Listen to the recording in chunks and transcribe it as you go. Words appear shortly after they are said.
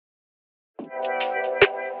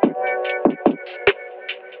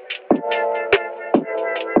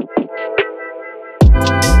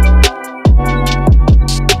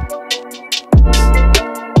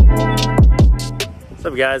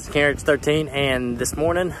What's up guys, KenRich13, and this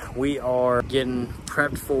morning we are getting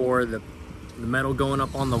prepped for the metal going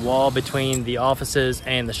up on the wall between the offices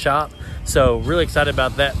and the shop. So really excited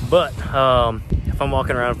about that, but if I'm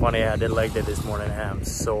walking around funny, I did leg day this morning and I'm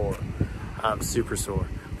sore. I'm super sore.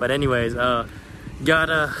 But anyways,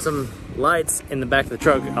 got some lights in the back of the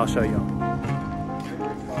truck. I'll show y'all.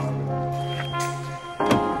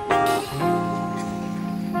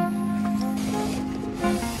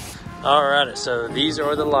 Alright, so these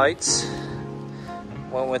are the lights.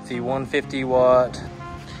 Went with the 150 watt,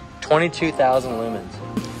 22,000 lumens.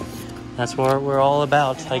 That's what we're all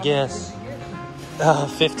about, I guess.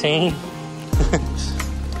 15.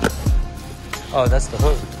 Oh, that's the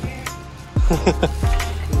hook.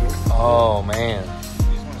 Oh man.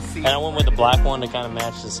 And I went with the black one to kind of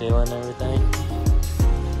match the ceiling and everything.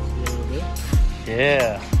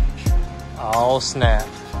 Yeah. Oh snap.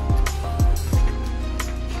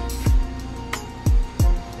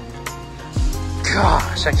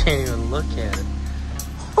 Gosh, I can't even look at it.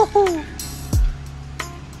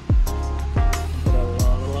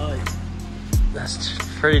 That's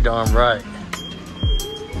pretty darn bright.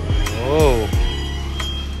 Whoa.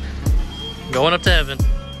 Going up to heaven.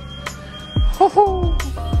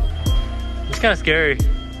 It's kind of scary.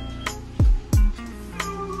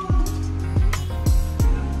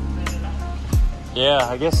 Yeah,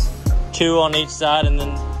 I guess 2 on each side and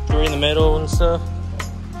then 3 in the middle and stuff.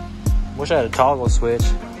 Wish I had a toggle switch.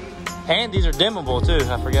 And these are dimmable too,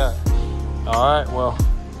 I forgot. All right, well,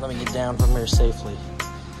 let me get down from here safely.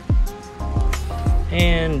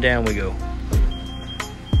 And down we go.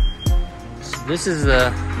 So this is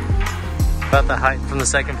about the height from the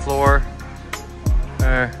second floor.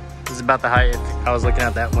 This is about the height if I was looking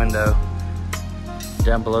out that window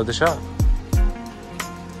down below the shop.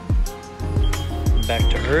 Back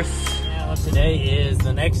to earth. Today is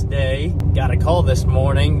the next day. Got a call this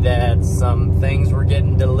morning that some things were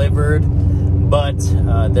getting delivered, but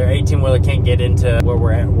their 18-wheeler can't get into where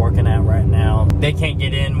we're working at right now. They can't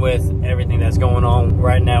get in with everything that's going on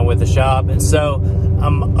right now with the shop, and so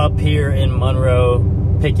I'm up here in Monroe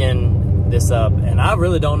picking this up, and I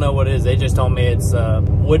really don't know what it is. They just told me it's a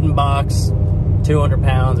wooden box, 200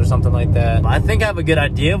 pounds or something like that. I think I have a good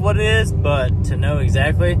idea of what it is, but to know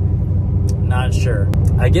exactly, not sure.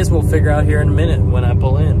 I guess we'll figure out here in a minute when I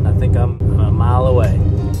pull in. I think I'm a mile away.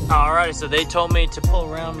 Alrighty, so they told me to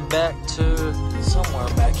pull around back to somewhere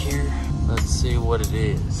back here. Let's see what it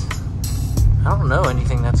is. I don't know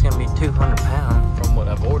anything that's gonna be 200 pounds from what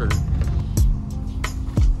I've ordered.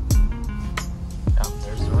 Oh,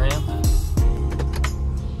 there's the ramp.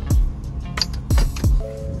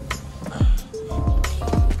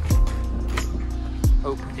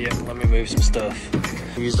 Oh, yeah, let me move some stuff.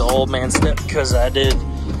 I used the old man step because I did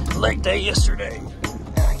leg day yesterday.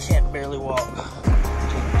 And I can't barely walk.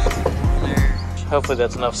 There. Hopefully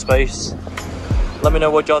that's enough space. Let me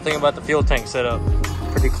know what y'all think about the fuel tank setup.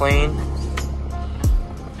 Pretty clean.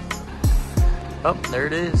 Oh, there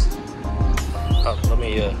it is. Oh, let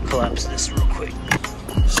me collapse this real quick.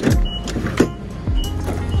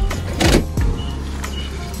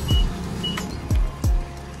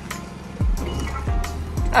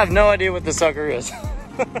 I have no idea what the sucker is.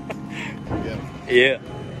 Yeah.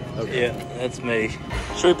 Okay. Yeah, that's me.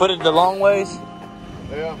 Should we put it the long ways?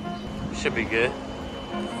 Yeah. Should be good.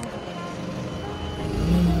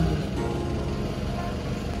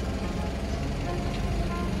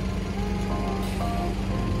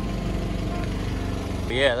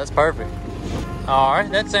 Yeah, that's perfect. All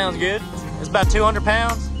right, that sounds good. It's about 200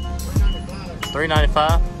 pounds.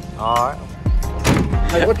 $395. All right.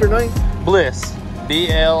 Hey, what's your name? Bliss.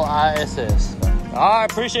 B-L-I-S-S. All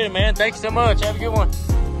right, appreciate it, man. Thanks so much. Have a good one.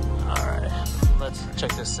 All right, let's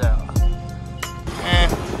check this out.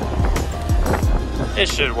 It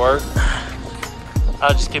should work.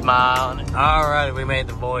 I'll just keep my eye on it. All right, we made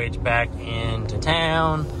the voyage back into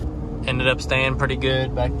town. Ended up staying pretty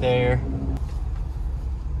good back there.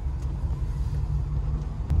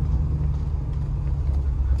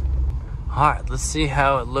 All right, let's see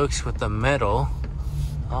how it looks with the metal.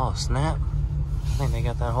 Oh, snap. I think they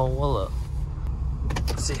got that whole wall up.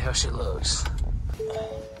 Let's see how she looks.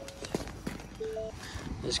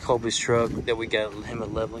 This is Colby's truck that we got him a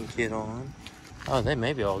leveling kit on. Oh, they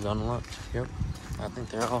may be all going to lunch. Yep, I think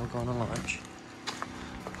they're all going to lunch.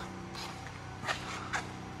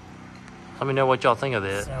 Let me know what y'all think of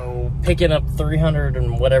this. So picking up 300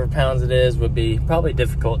 and whatever pounds it is would be probably a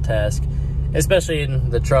difficult task, especially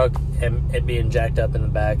in the truck and it being jacked up in the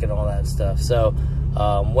back and all that stuff. So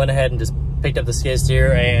went ahead and just picked up the skid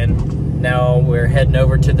steer, and now we're heading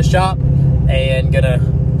over to the shop and gonna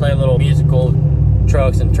play a little musical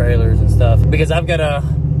trucks and trailers and stuff, because I've got to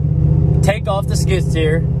take off the skid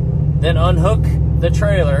steer, then unhook the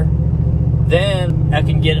trailer, then I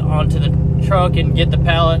can get onto the truck and get the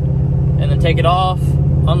pallet, and then take it off,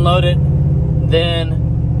 unload it,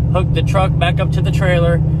 then hook the truck back up to the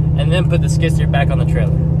trailer, and then put the skid steer back on the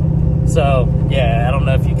trailer. So yeah, I don't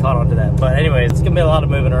know if you caught on to that, but anyway, it's gonna be a lot of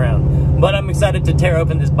moving around. But I'm excited to tear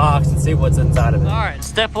open this box and see what's inside of it. All right,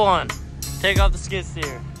 step 1, take off the skid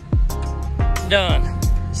steer. Done.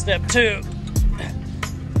 Step 2,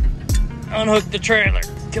 unhook the trailer.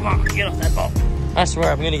 Come on, get off that ball. I swear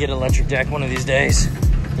I'm gonna get an electric jack one of these days.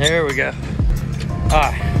 There we go. All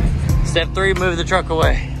right, step 3, move the truck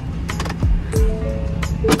away.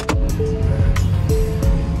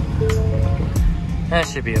 That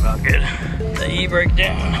should be about good. The e-brake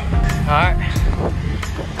down. All right,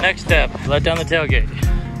 next step, let down the tailgate.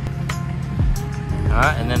 All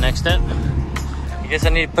right, and then next step, I guess I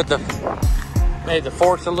need to put maybe the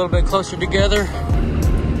forks a little bit closer together.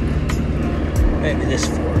 Maybe this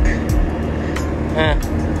fork.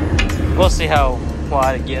 We'll see how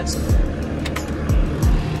wide it gets.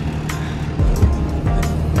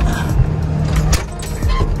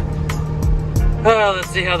 Well, let's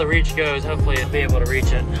see how the reach goes. Hopefully it'll be able to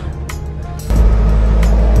reach it.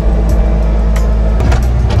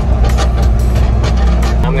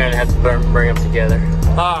 I'm gonna have to bring them together.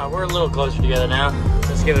 Ah, we're a little closer together now.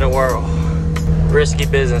 Let's give it a whirl. Risky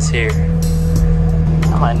business here.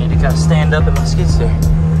 I might need to kind of stand up in my skid steer.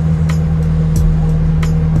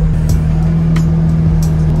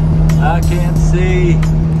 I can't see.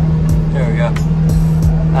 There we go.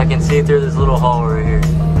 I can see through this little hole right here.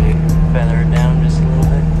 Feather it down just a little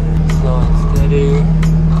bit. Slow and steady.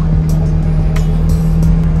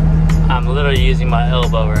 I'm literally using my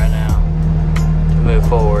elbow right now to move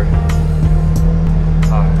forward.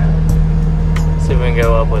 Alright. See if we can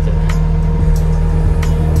go up with it.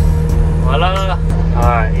 Voila!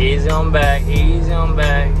 Alright, easy on back, easy on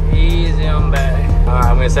back, easy on back. Alright,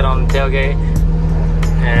 I'm gonna sit on the tailgate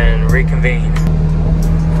and reconvene.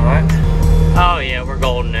 Alright. Oh yeah, we're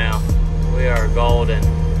golden now. We are golden.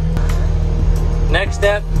 Next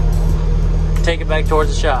step, take it back towards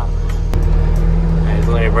the shop. Alright,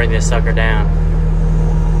 let me bring this sucker down.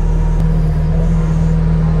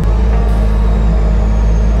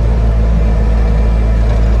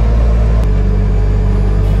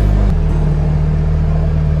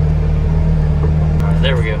 Alright,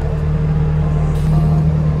 there we go.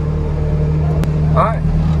 Alright,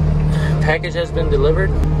 package has been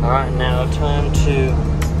delivered. Alright, now time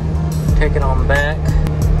to take it on back.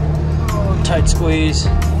 Tight squeeze.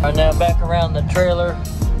 All right, now back around the trailer,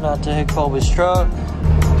 not to hit Colby's truck.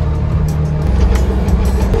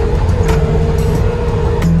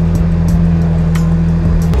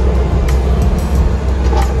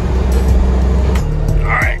 All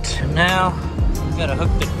right, now we gotta hook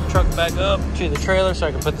the truck back up to the trailer so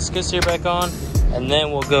I can put the skid steer back on, and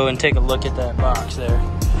then we'll go and take a look at that box there.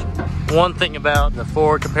 One thing about the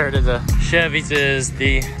Ford compared to the Chevys is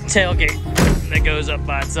the tailgate that goes up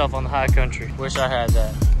by itself on the high country. Wish I had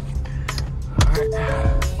that. All right,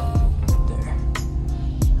 there.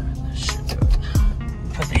 That should do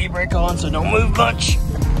it. Put the e-brake on so don't move much.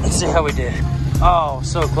 Let's see how we did. Oh,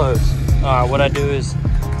 so close. All right, what I do is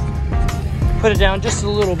put it down just a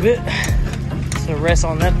little bit so it rests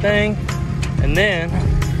on that thing, and then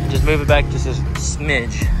just move it back just a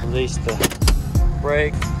smidge. Release the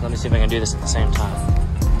brake. Let me see if I can do this at the same time.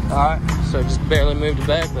 All right, so just barely moved it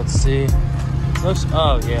back. Let's see. Looks,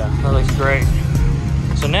 oh yeah, that looks great.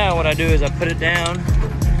 So now what I do is I put it down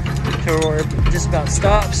to where it just about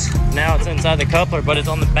stops. Now it's inside the coupler, but it's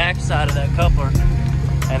on the back side of that coupler.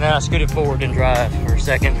 And then I scoot it forward and drive for a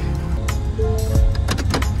second.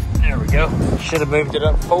 There we go. Should have moved it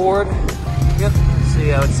up forward. Yep, see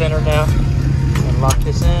how it's centered now. And lock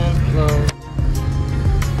this in, close.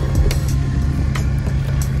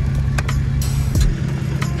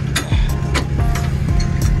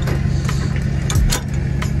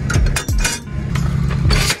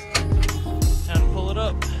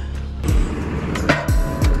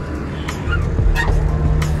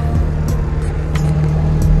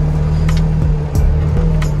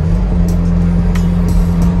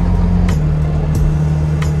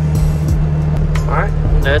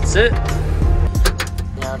 That's it.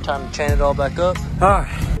 Now time to chain it all back up. All right,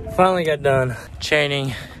 finally got done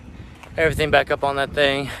chaining everything back up on that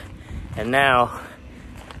thing. And now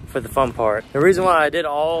for the fun part. The reason why I did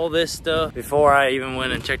all this stuff before I even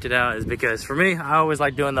went and checked it out is because for me, I always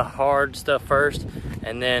like doing the hard stuff first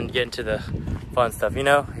and then get into the fun stuff. You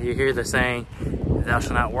know, you hear the saying, thou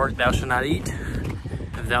shalt not work, thou shalt not eat.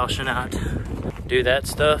 Thou shalt not do that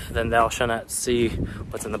stuff, then thou shalt not see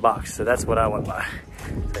what's in the box. So that's what I went by.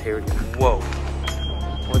 So here we go. Whoa.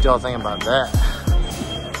 What y'all think about that?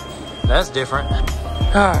 That's different.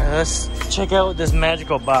 All right, let's check out this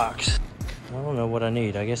magical box. I don't know what I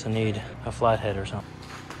need. I guess I need a flathead or something.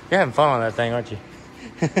 You're having fun on that thing, aren't you?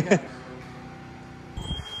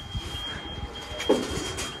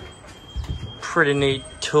 Pretty neat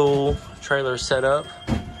tool trailer setup.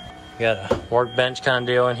 Got a workbench kind of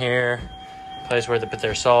deal in here. Place where they put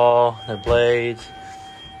their saw, their blades,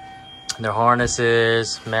 their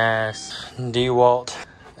harnesses, masks, DeWalt.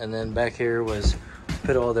 And then back here was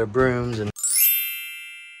put all their brooms and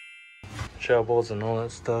shovels and all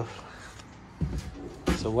that stuff.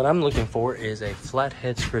 So what I'm looking for is a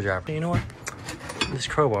flathead screwdriver. You know what? This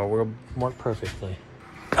crowbar will work perfectly.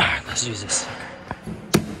 All right, let's use this.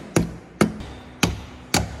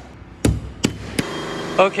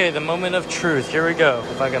 Okay, the moment of truth. Here we go.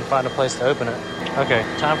 If I can find a place to open it. Okay,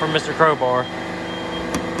 time for Mr. Crowbar.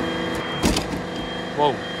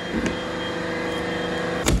 Whoa.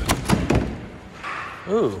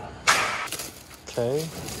 Ooh. Okay.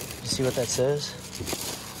 You see what that says?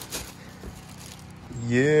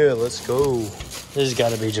 Yeah, let's go. This has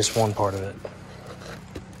got to be just one part of it.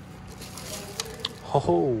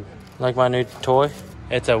 Oh, like my new toy?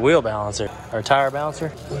 It's a wheel balancer, or a tire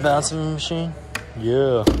balancer. Bouncing machine.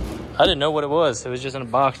 Yeah. I didn't know what it was. It was just in a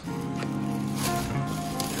box.